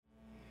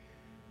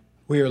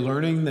We are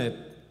learning that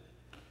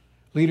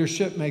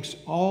leadership makes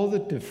all the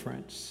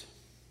difference.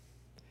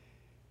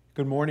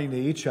 Good morning to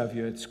each of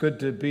you. It's good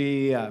to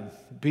be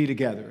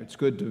together. It's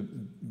good to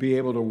be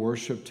able to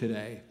worship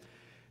today,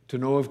 to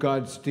know of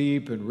God's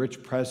deep and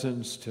rich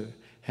presence, to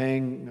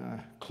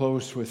hang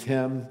close with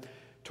Him,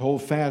 to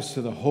hold fast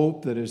to the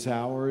hope that is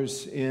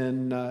ours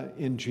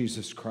in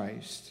Jesus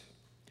Christ.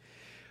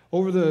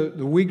 Over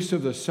the weeks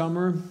of the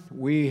summer,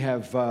 we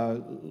have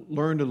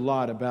learned a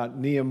lot about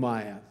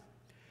Nehemiah.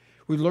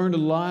 We learned a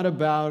lot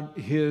about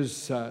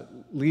his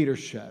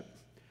leadership.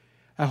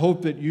 I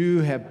hope that you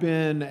have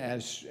been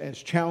as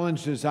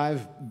challenged as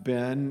I've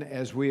been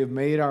as we have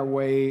made our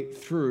way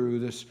through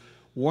this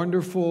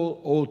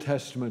wonderful Old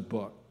Testament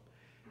book.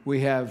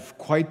 We have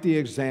quite the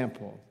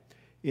example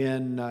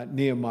in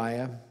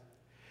Nehemiah.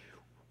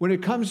 When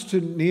it comes to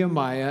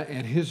Nehemiah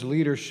and his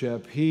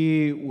leadership,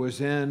 he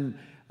was in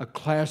a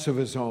class of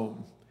his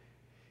own.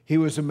 He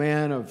was a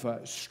man of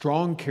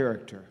strong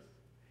character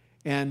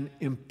and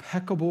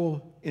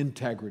impeccable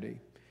integrity.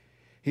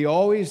 He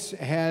always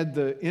had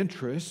the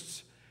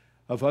interests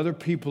of other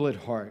people at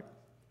heart.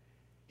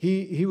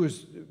 He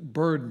was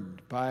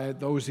burdened by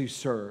those he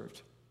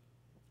served.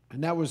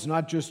 And that was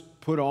not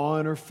just put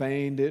on or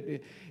feigned.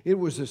 It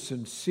was a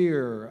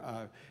sincere,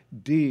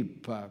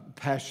 deep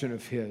passion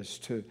of his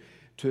to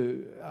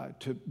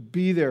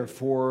be there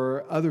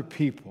for other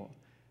people,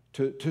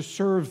 to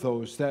serve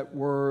those that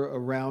were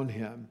around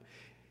him.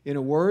 In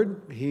a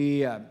word,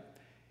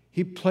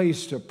 he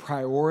placed a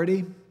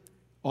priority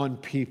on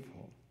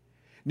people.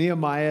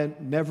 Nehemiah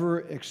never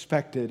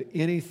expected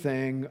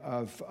anything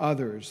of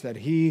others that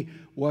he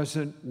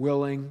wasn't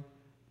willing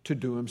to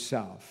do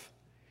himself.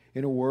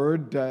 In a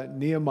word,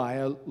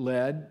 Nehemiah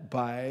led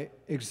by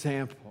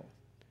example.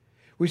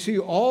 We see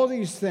all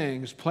these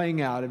things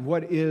playing out in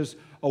what is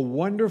a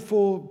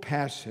wonderful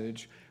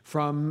passage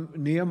from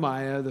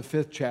Nehemiah, the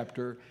 5th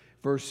chapter,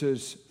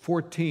 verses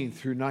 14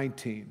 through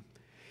 19.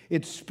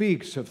 It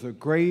speaks of the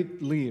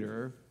great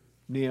leader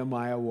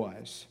Nehemiah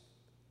was.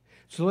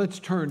 So let's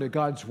turn to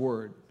God's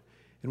Word.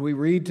 And we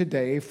read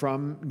today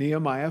from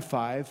Nehemiah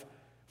 5,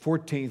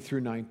 14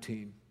 through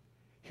 19.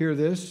 Hear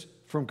this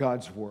from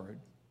God's Word.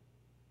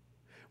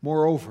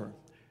 Moreover,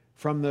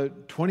 from the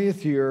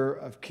 20th year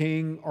of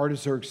King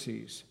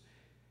Artaxerxes,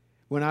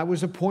 when I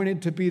was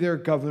appointed to be their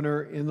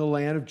governor in the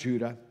land of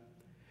Judah,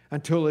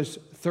 until his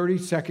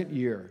 32nd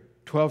year,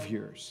 12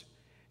 years,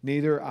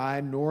 neither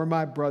I nor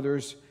my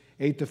brothers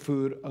ate the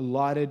food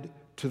allotted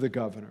to the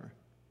governor.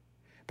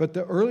 But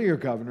the earlier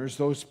governors,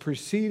 those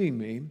preceding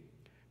me,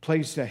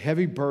 placed a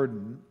heavy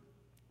burden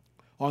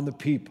on the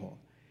people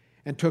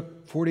and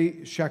took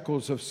 40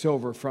 shekels of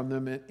silver from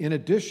them in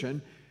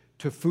addition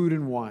to food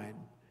and wine.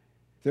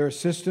 Their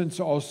assistants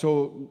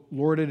also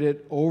lorded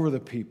it over the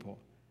people.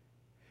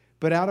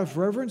 But out of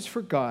reverence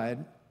for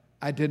God,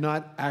 I did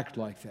not act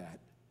like that.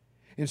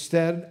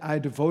 Instead, I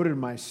devoted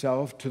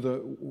myself to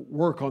the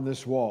work on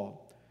this wall.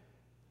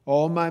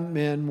 All my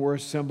men were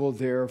assembled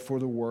there for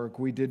the work.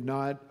 We did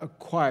not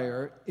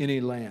acquire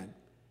any land.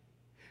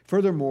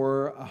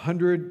 Furthermore,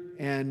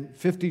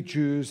 150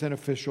 Jews and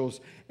officials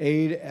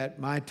ate at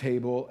my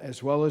table,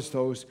 as well as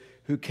those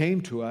who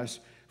came to us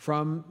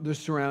from the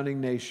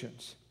surrounding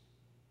nations.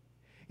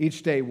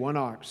 Each day, 1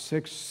 ox,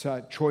 6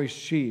 choice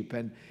sheep,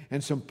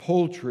 and some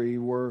poultry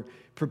were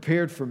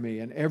prepared for me,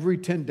 and every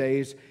 10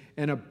 days,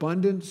 an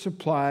abundant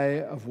supply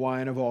of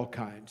wine of all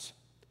kinds.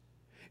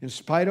 In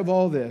spite of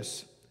all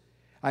this,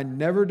 I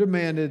never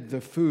demanded the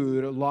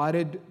food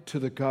allotted to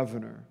the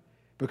governor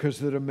because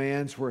the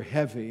demands were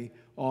heavy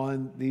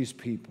on these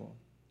people.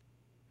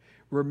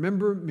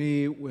 Remember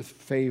me with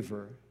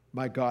favor,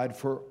 my God,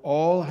 for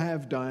all I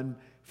have done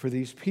for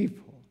these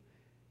people.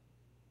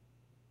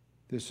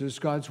 This is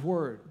God's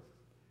word,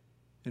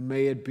 and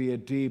may it be a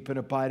deep and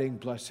abiding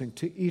blessing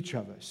to each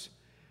of us,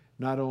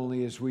 not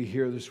only as we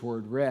hear this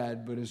word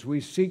read, but as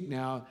we seek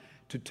now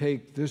to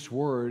take this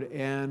word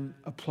and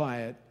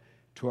apply it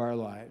to our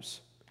lives.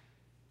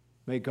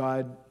 May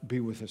God be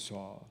with us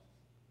all.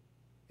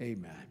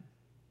 Amen.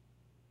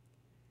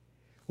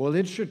 Well,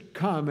 it should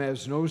come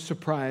as no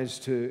surprise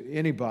to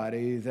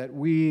anybody that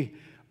we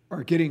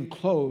are getting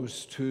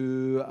close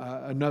to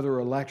another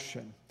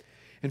election.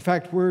 In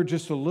fact, we're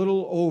just a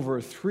little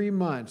over 3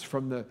 months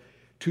from the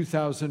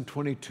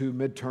 2022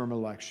 midterm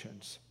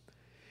elections.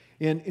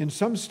 In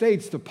some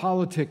states, the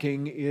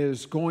politicking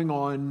is going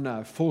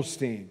on full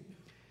steam.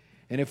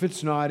 And if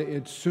it's not,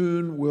 it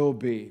soon will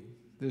be.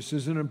 This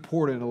is an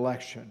important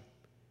election.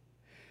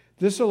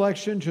 This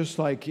election, just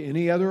like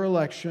any other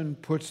election,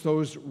 puts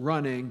those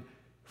running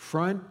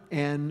front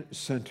and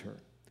center.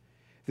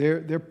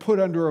 They're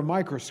put under a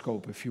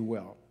microscope, if you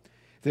will.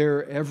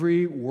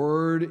 Every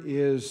word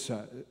is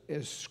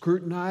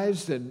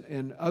scrutinized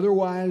and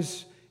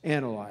otherwise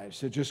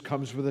analyzed. It just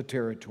comes with the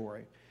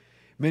territory.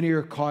 Many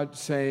are caught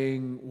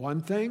saying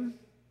one thing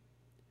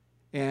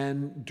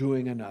and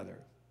doing another.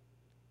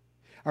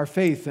 Our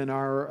faith in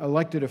our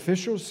elected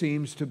officials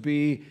seems to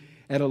be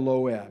at a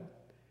low ebb.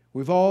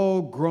 We've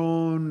all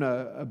grown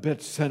a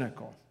bit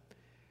cynical.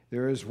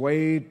 There is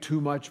way too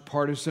much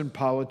partisan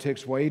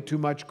politics, way too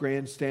much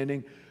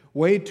grandstanding,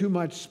 way too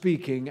much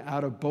speaking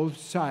out of both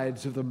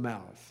sides of the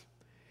mouth.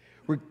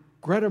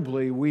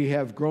 Regrettably, we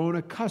have grown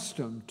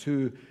accustomed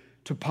to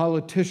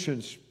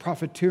politicians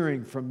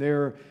profiteering from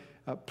their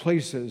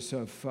places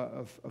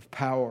of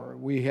power.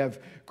 We have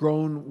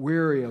grown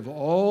weary of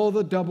all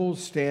the double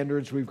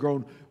standards. We've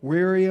grown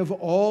weary of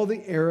all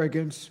the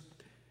arrogance.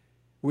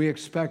 We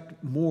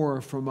expect more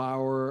from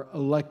our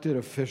elected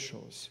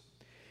officials,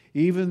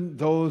 even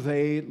though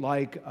they,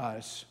 like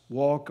us,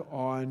 walk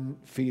on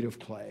feet of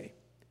clay.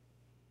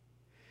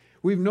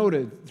 We've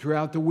noted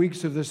throughout the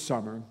weeks of this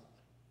summer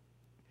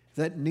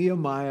that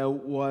Nehemiah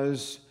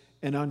was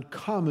an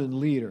uncommon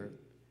leader.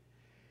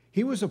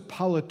 He was a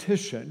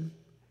politician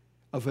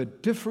of a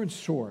different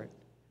sort.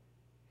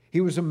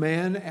 He was a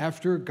man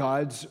after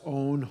God's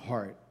own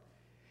heart.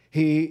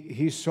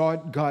 He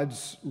sought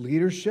God's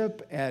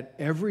leadership at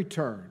every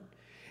turn.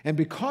 And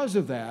because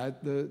of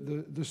that,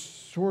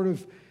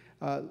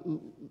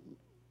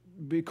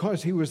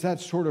 because he was that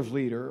sort of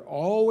leader,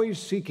 always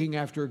seeking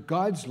after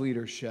God's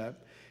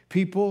leadership,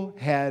 people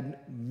had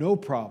no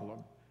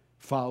problem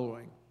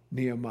following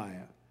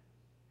Nehemiah.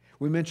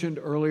 We mentioned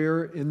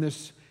earlier in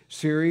this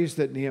series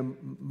that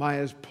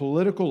Nehemiah's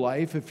political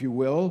life, if you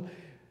will,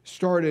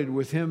 started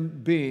with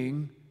him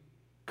being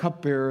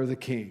cupbearer of the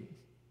king.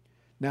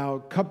 Now,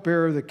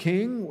 cupbearer of the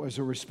king was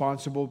a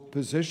responsible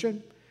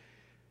position.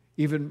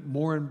 Even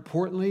more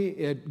importantly,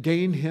 it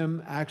gained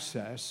him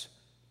access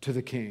to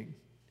the king.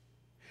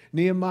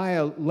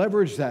 Nehemiah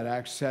leveraged that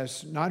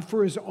access not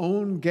for his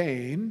own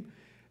gain,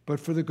 but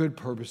for the good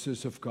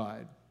purposes of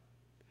God.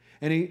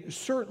 And he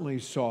certainly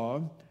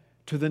saw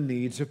to the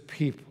needs of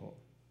people.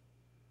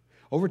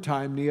 Over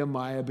time,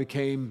 Nehemiah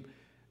became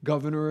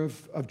governor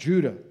of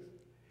Judah,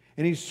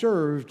 and he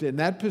served in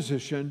that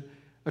position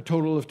a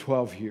total of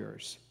 12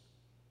 years.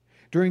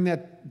 During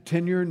that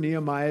tenure,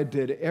 Nehemiah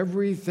did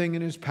everything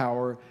in his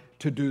power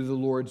to do the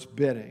Lord's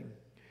bidding,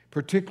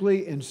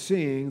 particularly in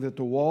seeing that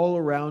the wall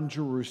around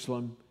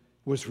Jerusalem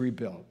was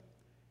rebuilt.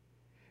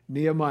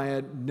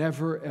 Nehemiah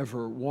never,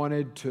 ever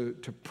wanted to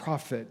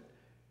profit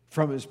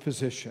from his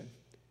position.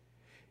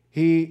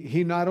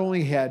 He not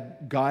only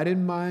had God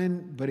in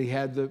mind, but he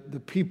had the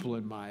people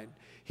in mind.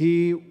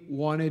 He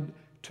wanted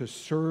to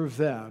serve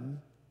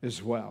them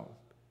as well.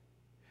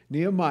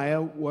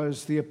 Nehemiah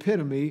was the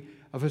epitome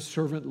of a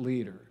servant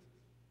leader,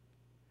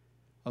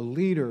 a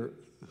leader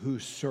who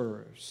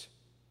serves.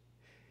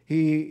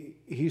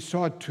 He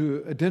sought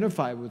to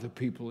identify with the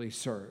people he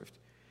served.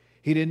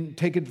 He didn't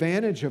take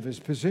advantage of his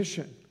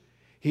position.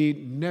 He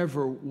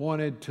never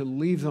wanted to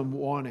leave them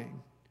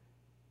wanting.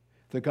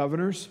 The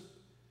governors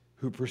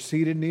who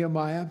preceded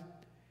Nehemiah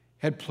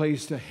had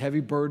placed a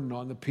heavy burden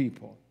on the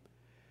people.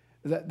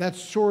 That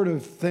sort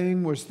of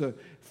thing was the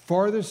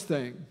farthest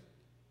thing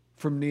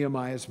from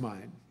Nehemiah's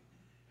mind.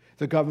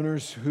 The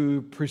governors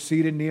who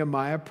preceded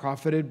Nehemiah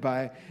profited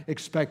by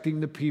expecting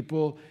the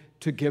people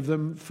to give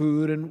them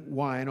food and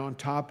wine on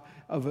top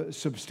of a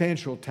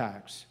substantial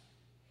tax.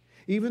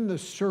 Even the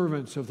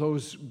servants of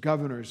those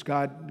governors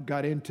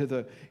got into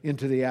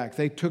the act.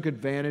 They took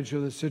advantage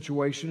of the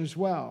situation as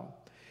well.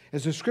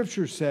 As the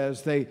scripture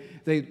says, they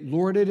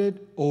lorded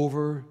it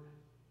over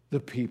the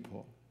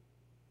people.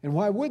 And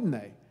why wouldn't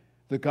they?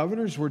 The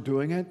governors were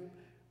doing it.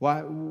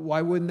 Why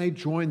wouldn't they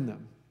join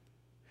them?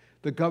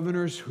 The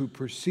governors who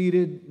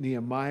preceded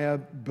Nehemiah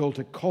built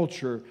a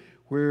culture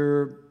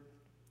where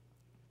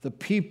the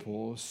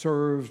people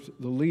served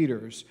the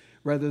leaders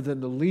rather than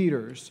the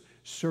leaders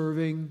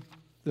serving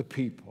the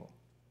people.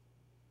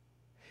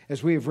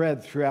 As we have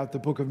read throughout the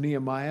book of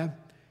Nehemiah,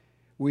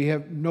 we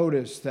have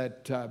noticed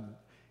that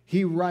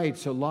he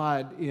writes a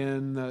lot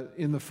in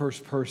the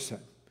first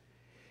person.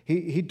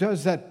 He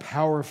does that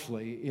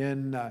powerfully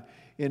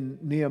in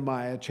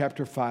Nehemiah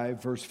chapter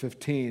 5, verse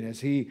 15, as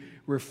he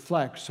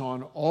reflects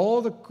on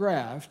all the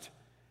graft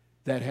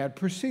that had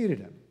preceded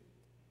him.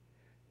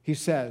 He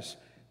says,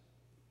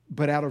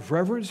 "But out of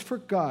reverence for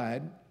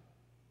God,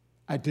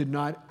 I did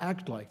not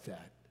act like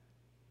that."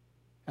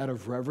 Out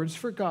of reverence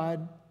for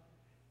God,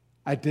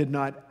 I did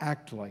not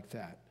act like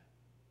that.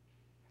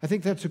 I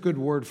think that's a good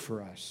word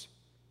for us.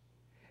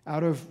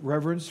 Out of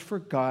reverence for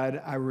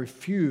God, I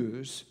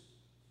refuse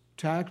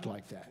to act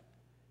like that.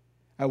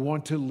 I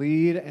want to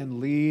lead and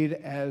lead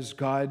as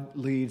God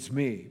leads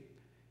me.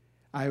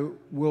 I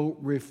will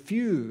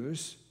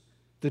refuse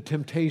the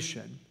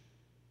temptation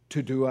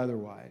to do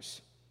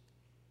otherwise.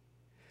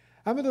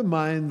 I'm of the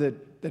mind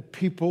that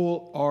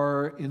people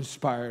are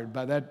inspired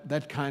by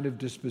that kind of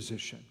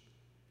disposition,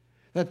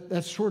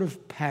 that sort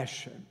of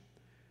passion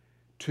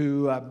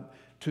to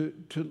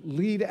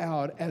lead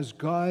out as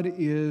God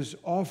is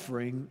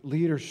offering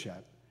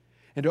leadership,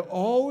 and to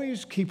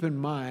always keep in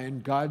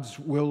mind God's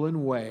will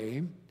and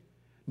way,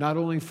 not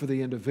only for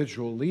the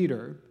individual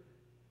leader,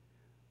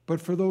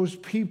 but for those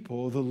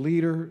people the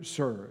leader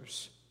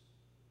serves.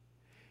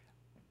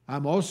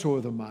 I'm also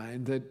of the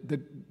mind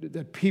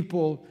that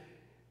people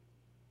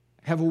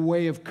have a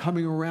way of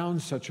coming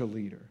around such a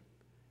leader.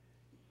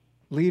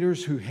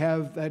 Leaders who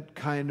have that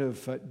kind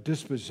of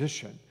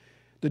disposition,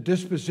 the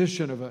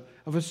disposition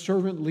of a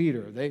servant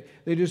leader.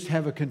 They just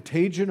have a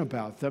contagion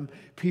about them.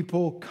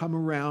 People come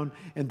around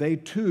and they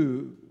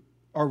too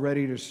are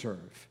ready to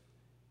serve.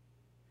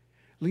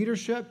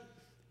 Leadership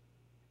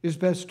is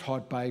best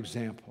taught by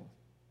example.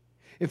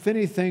 If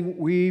anything,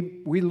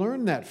 we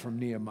learn that from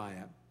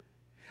Nehemiah.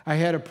 I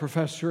had a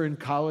professor in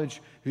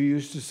college who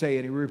used to say,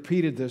 and he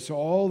repeated this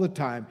all the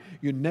time,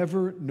 you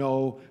never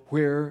know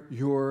where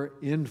your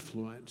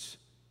influence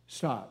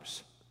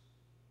stops.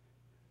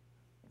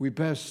 We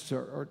best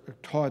are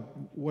taught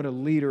what a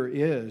leader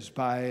is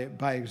by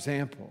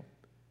example.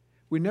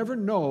 We never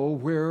know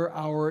where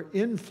our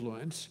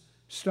influence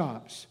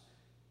stops.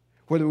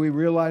 Whether we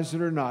realize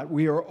it or not,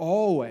 we are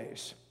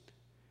always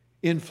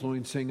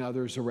influencing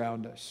others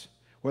around us,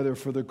 whether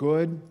for the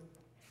good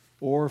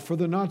or for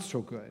the not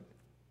so good.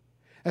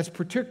 That's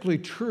particularly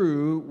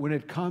true when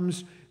it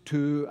comes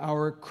to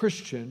our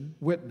Christian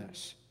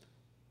witness.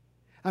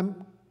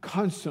 I'm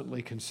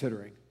constantly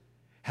considering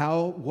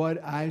how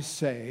what I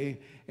say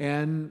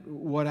and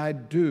what I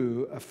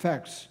do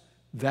affects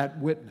that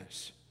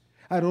witness.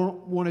 I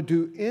don't want to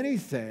do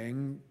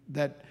anything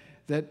that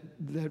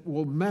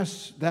will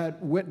mess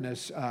that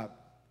witness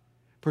up,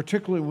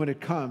 particularly when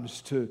it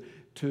comes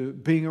to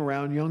being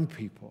around young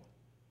people.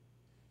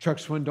 Chuck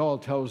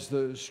Swindoll tells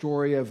the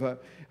story of a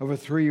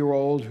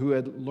 3-year-old who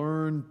had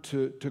learned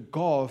to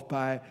golf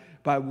by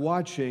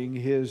watching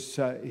his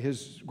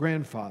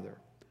grandfather.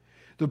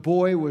 The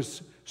boy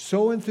was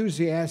so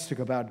enthusiastic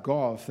about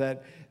golf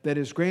that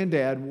his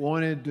granddad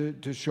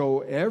wanted to show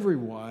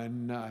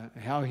everyone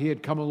how he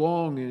had come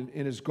along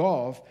in his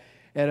golf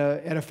at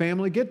a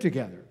family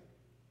get-together.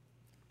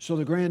 So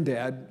the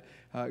granddad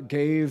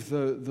gave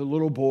the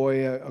little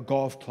boy a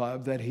golf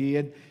club that he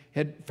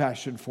had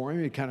fashioned for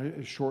him. He kind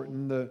of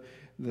shortened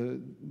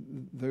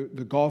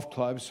the golf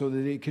club so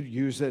that he could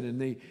use it,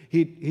 and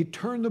he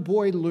turned the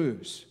boy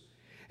loose.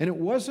 And it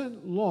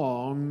wasn't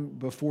long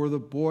before the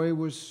boy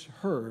was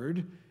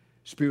heard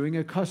spewing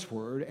a cuss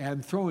word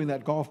and throwing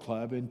that golf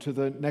club into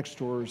the next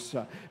door's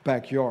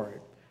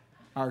backyard.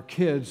 Our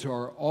kids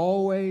are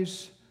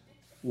always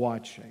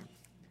watching.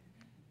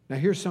 Now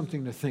here's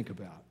something to think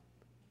about.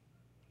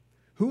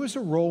 Who is a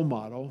role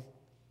model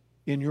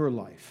in your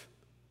life?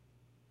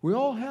 We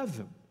all have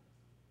them.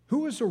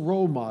 Who is a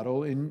role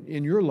model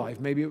in your life?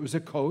 Maybe it was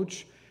a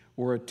coach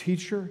or a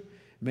teacher,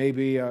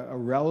 maybe a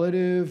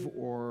relative,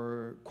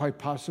 or quite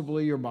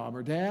possibly your mom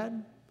or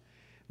dad.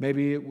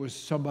 Maybe it was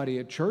somebody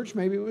at church.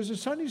 Maybe it was a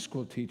Sunday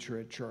school teacher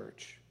at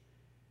church.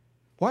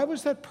 Why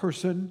was that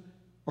person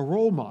a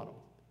role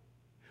model?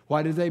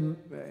 Why did they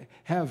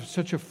have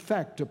such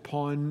effect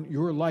upon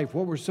your life?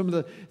 What were some of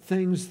the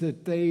things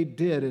that they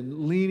did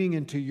in leaning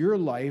into your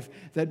life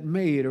that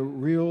made a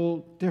real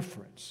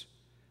difference?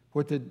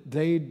 What did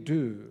they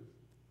do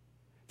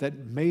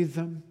that made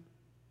them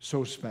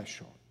so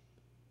special?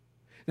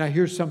 Now,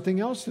 here's something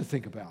else to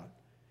think about.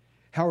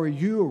 How are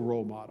you a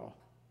role model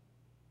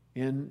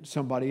in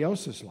somebody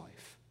else's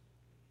life?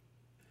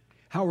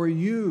 How are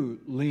you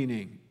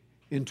leaning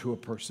into a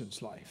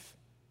person's life?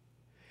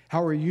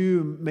 How are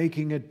you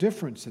making a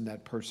difference in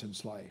that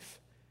person's life?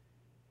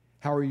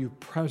 How are you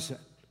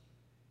present?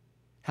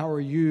 How are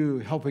you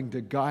helping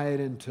to guide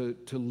and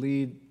to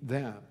lead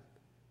them?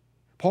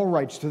 Paul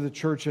writes to the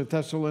church at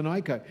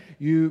Thessalonica,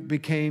 you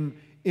became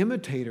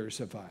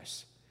imitators of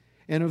us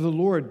and of the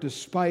Lord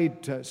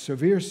despite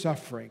severe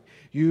suffering.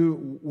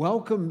 You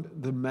welcomed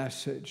the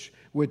message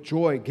with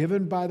joy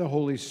given by the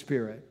Holy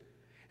Spirit,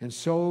 and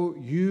so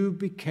you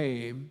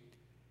became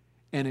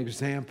an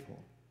example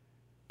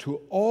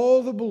to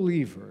all the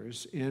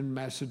believers in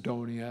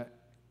Macedonia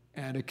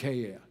and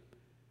Achaia.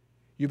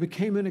 You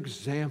became an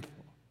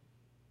example,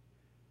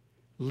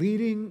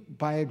 leading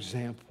by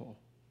example,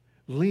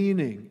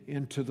 leaning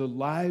into the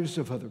lives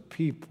of other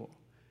people,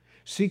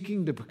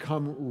 seeking to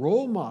become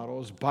role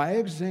models by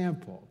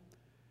example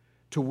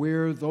to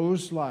where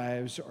those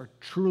lives are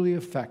truly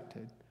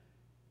affected,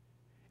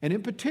 and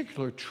in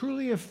particular,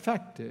 truly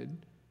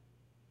affected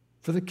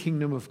for the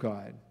kingdom of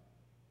God.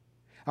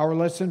 Our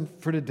lesson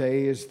for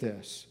today is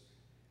this.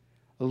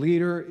 A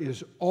leader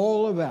is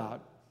all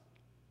about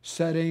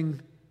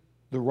setting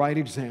the right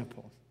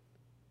example,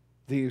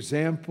 the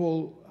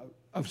example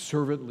of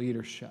servant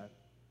leadership,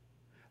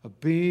 of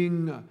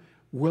being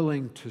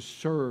willing to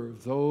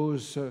serve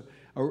those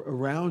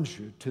around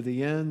you to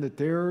the end that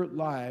their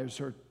lives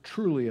are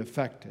truly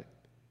affected.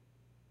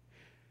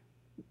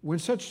 When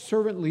such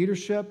servant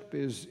leadership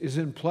is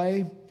in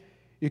play,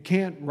 you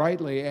can't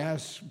rightly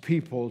ask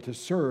people to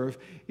serve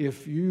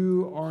if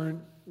you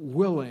aren't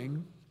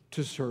willing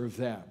to serve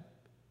them.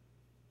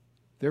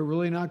 They're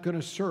really not going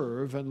to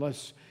serve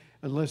unless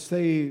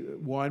they,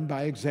 one,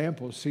 by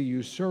example, see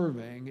you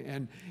serving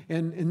and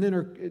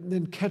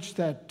then catch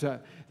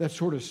that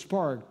sort of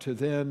spark to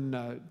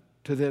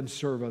then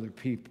serve other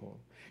people.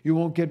 You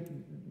won't get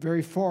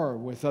very far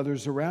with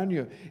others around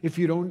you if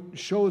you don't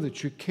show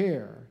that you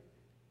care.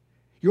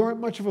 You aren't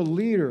much of a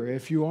leader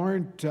if you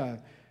aren't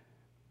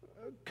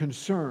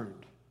concerned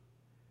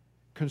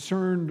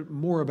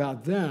more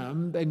about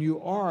them than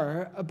you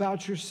are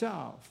about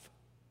yourself.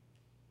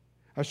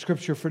 Our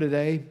scripture for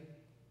today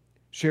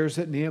shares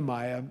that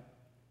Nehemiah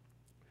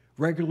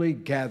regularly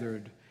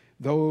gathered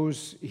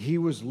those he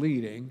was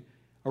leading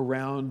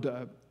around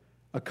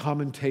a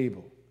common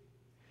table.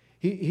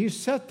 He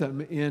set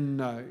them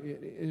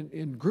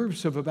in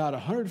groups of about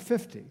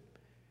 150.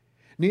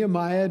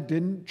 Nehemiah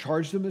didn't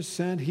charge them a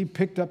cent. He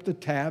picked up the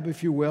tab,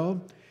 if you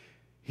will.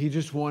 He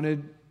just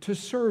wanted to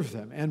serve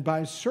them. And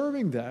by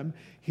serving them,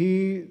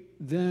 he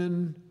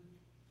then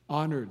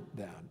honored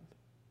them.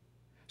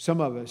 Some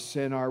of us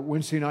in our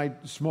Wednesday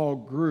night small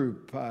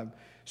group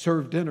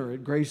served dinner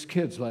at Grace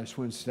Kids last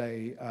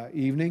Wednesday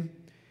evening.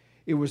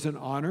 It was an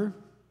honor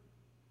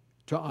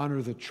to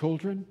honor the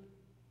children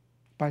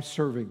by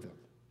serving them.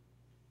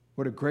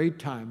 What a great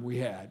time we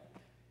had.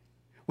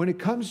 When it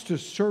comes to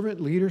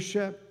servant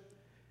leadership,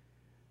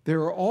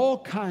 there are all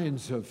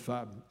kinds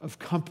of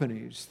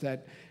companies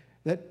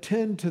that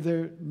tend to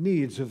the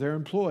needs of their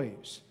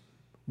employees,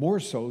 more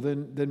so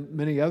than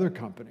many other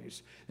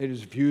companies. They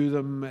just view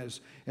them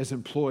as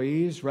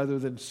employees rather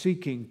than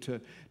seeking to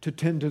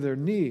tend to their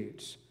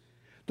needs.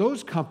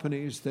 Those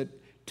companies that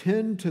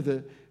tend to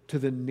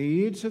the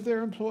needs of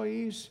their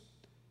employees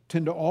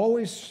tend to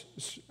always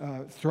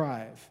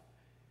thrive.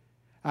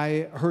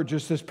 I heard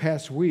just this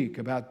past week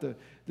about the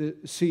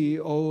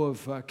CEO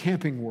of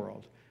Camping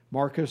World,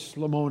 Marcus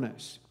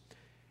Lemonis.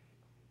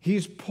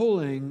 He's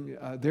pulling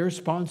their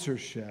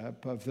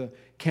sponsorship of the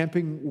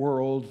Camping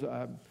World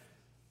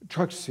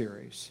Truck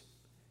Series.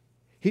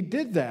 He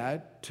did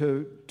that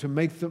to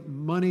make the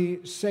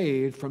money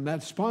saved from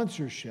that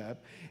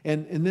sponsorship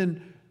and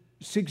then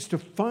seeks to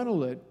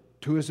funnel it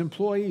to his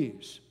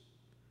employees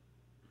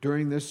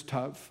during this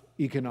tough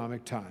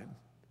economic time.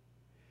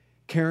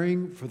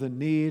 Caring for the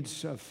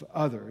needs of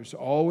others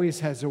always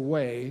has a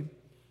way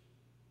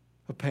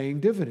of paying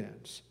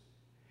dividends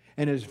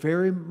and is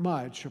very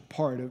much a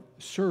part of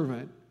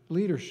servant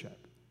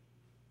leadership.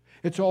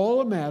 It's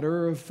all a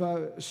matter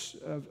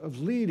of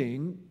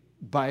leading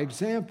by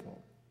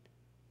example.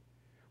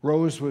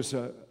 Rose was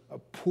a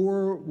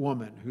poor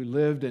woman who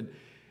lived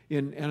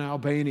in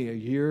Albania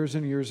years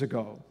and years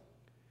ago.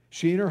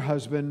 She and her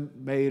husband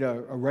made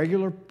a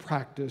regular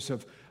practice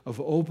of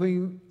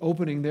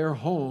opening their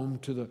home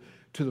to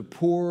the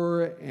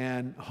poor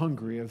and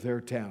hungry of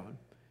their town.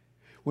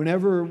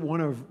 Whenever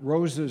one of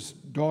Rose's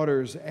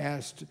daughters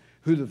asked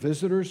who the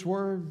visitors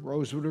were,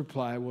 Rose would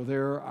reply, well,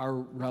 they're our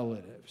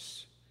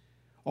relatives.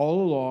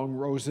 All along,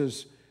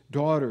 Rose's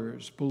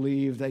daughters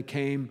believed they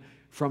came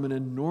from an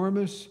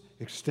enormous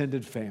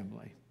extended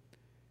family.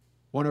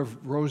 One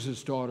of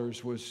Rose's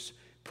daughters was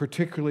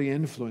particularly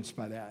influenced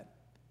by that.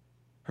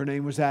 Her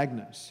name was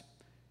Agnes,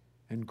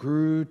 and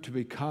grew to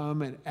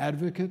become an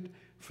advocate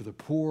for the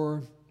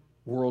poor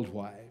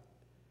worldwide.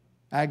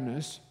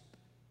 Agnes,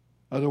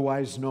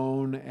 otherwise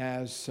known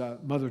as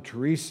Mother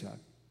Teresa,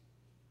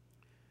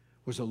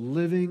 was a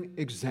living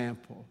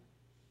example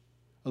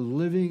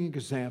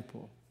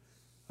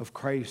of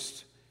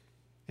Christ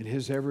and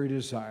his every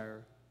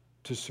desire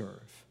to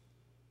serve.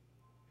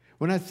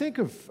 When I think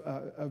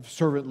of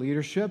servant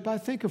leadership, I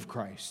think of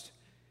Christ.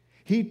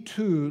 He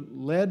too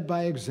led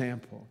by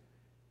example.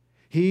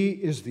 He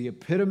is the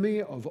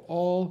epitome of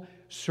all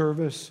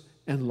service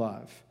and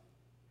love.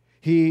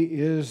 He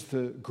is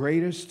the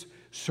greatest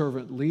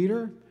servant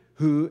leader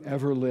who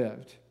ever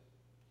lived.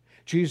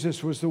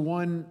 Jesus was the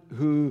one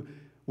who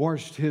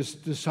washed his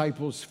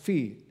disciples'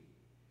 feet,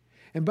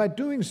 and by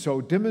doing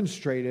so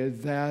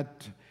demonstrated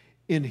that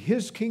in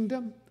his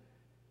kingdom,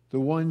 the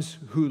ones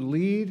who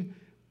lead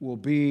will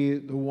be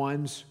the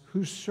ones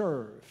who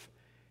serve,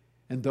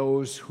 and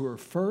those who are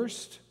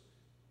first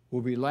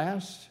will be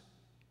last,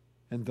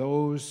 and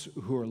those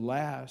who are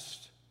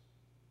last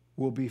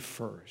will be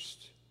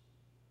first.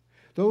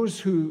 Those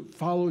who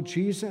follow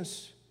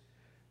Jesus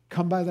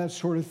come by that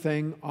sort of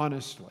thing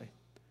honestly.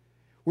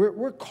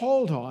 We're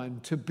called on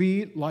to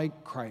be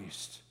like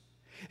Christ.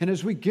 And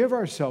as we give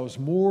ourselves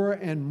more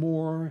and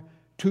more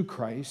to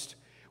Christ,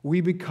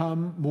 we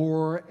become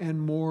more and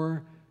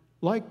more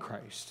like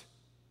Christ.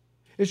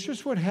 It's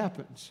just what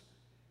happens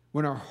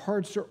when our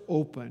hearts are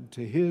open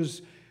to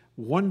his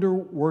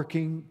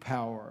wonder-working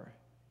power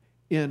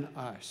in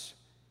us.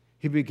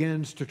 He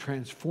begins to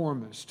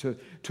transform us,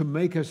 to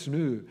make us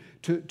new,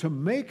 to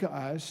make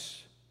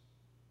us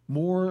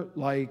more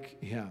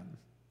like him.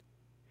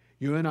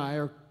 You and I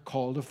are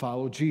called to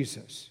follow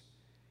Jesus.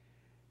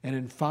 And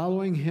in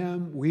following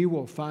him, we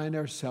will find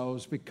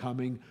ourselves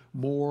becoming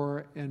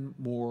more and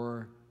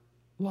more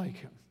like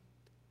him.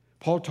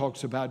 Paul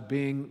talks about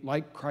being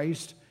like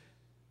Christ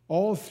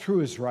all through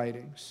his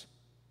writings.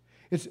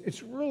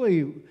 It's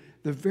really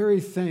the very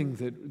thing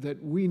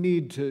that we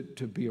need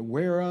to be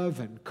aware of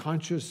and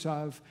conscious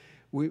of.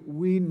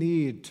 We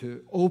need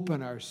to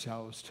open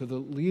ourselves to the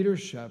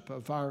leadership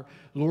of our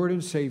Lord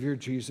and Savior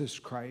Jesus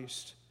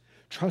Christ,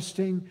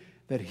 trusting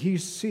that he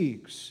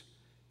seeks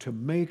to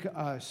make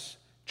us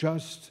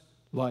just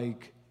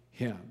like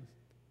him.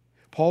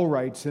 Paul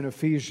writes in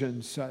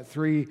Ephesians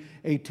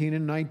 3:18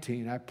 and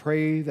 19, I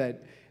pray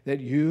that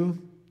you,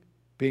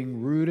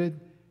 being rooted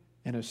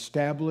and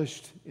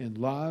established in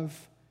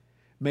love,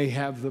 may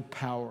have the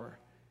power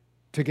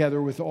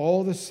together with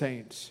all the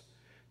saints,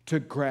 to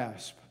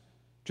grasp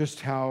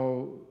just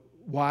how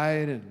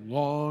wide and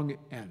long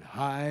and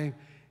high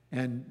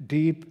and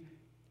deep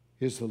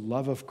is the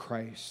love of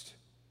Christ.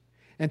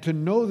 And to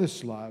know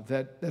this love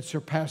that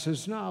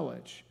surpasses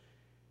knowledge,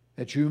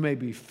 that you may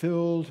be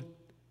filled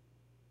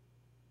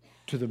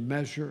to the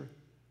measure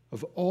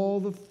of all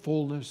the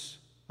fullness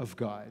of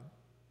God.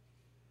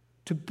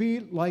 To be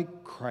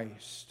like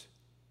Christ.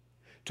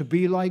 To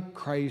be like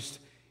Christ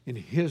in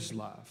his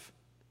love.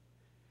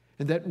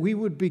 And that we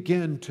would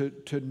begin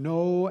to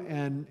know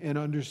and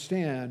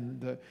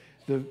understand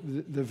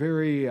the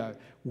very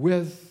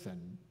width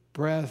and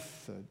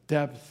breadth,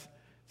 depth,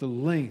 the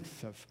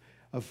length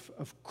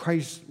of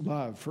Christ's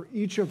love for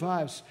each of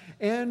us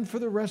and for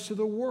the rest of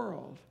the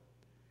world.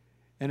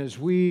 And as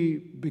we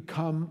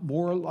become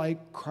more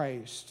like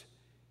Christ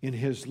in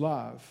his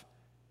love,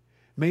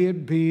 may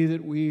it be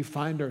that we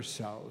find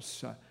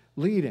ourselves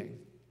leading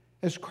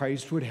as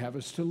Christ would have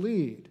us to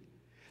lead,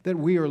 that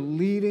we are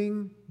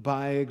leading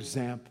by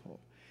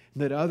example,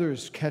 and that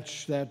others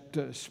catch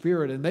that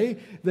spirit and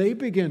they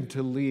begin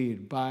to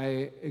lead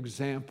by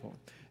example,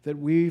 that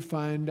we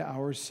find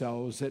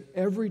ourselves at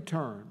every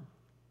turn,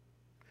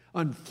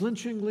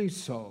 unflinchingly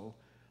so,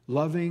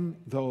 loving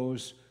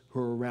those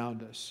who are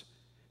around us,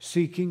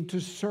 seeking to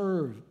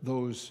serve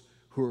those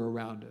who are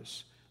around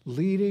us,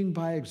 leading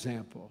by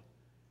example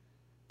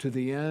to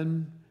the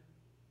end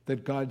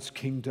that God's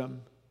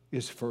kingdom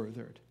is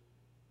furthered,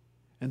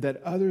 and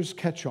that others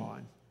catch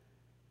on,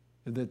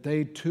 and that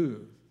they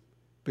too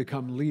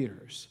become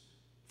leaders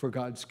for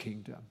God's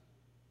kingdom.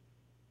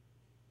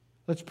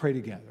 Let's pray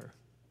together.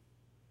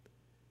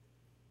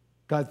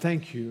 God,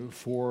 thank you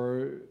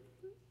for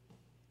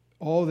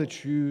all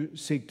that you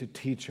seek to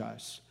teach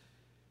us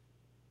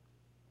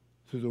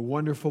through the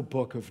wonderful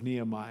book of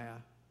Nehemiah.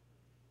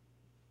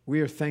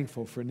 We are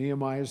thankful for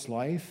Nehemiah's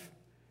life.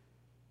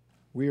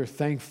 We are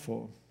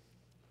thankful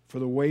for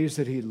the ways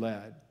that he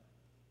led.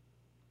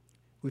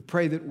 We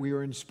pray that we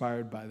are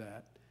inspired by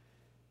that.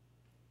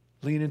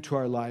 Lean into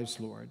our lives,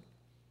 Lord.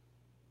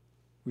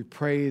 We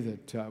pray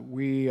that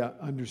we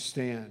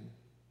understand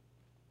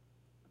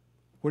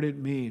what it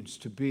means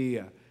to be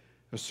a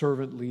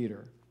servant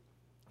leader,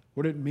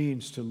 what it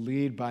means to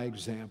lead by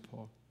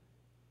example.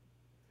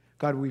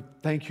 God, we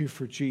thank you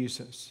for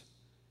Jesus,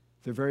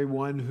 the very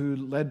one who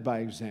led by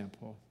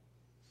example,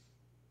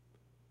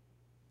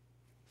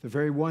 the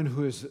very one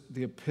who is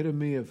the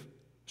epitome of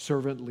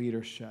servant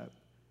leadership.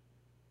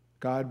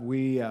 God,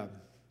 we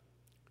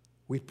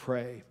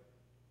pray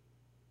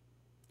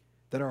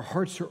that our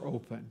hearts are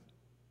open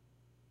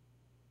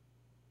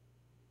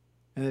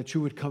and that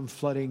you would come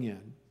flooding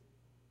in,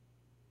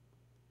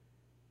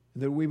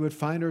 and that we would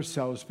find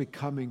ourselves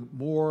becoming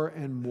more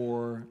and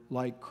more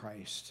like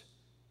Christ,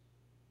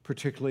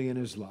 particularly in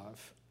his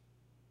love.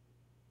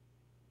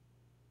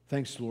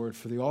 Thanks, Lord,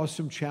 for the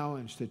awesome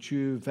challenge that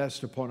you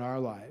vest upon our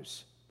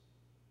lives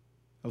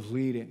of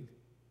leading.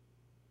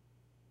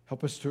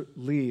 Help us to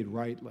lead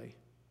rightly.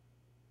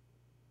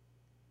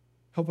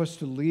 Help us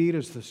to lead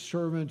as the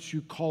servants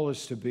you call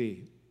us to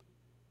be.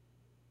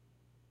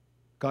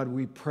 God,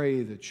 we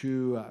pray that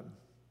you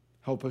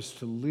help us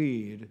to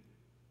lead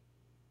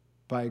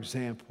by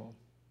example.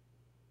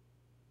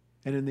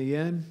 And in the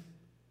end,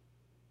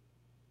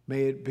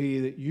 may it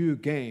be that you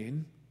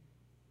gain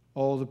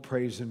all the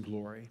praise and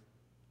glory.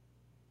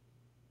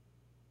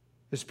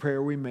 This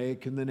prayer we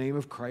make in the name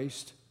of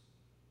Christ,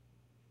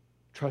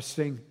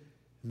 trusting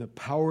in the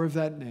power of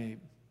that name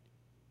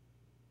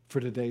for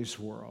today's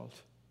world.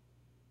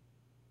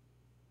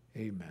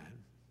 Amen.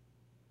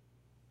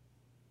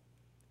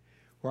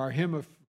 Well, our hymn of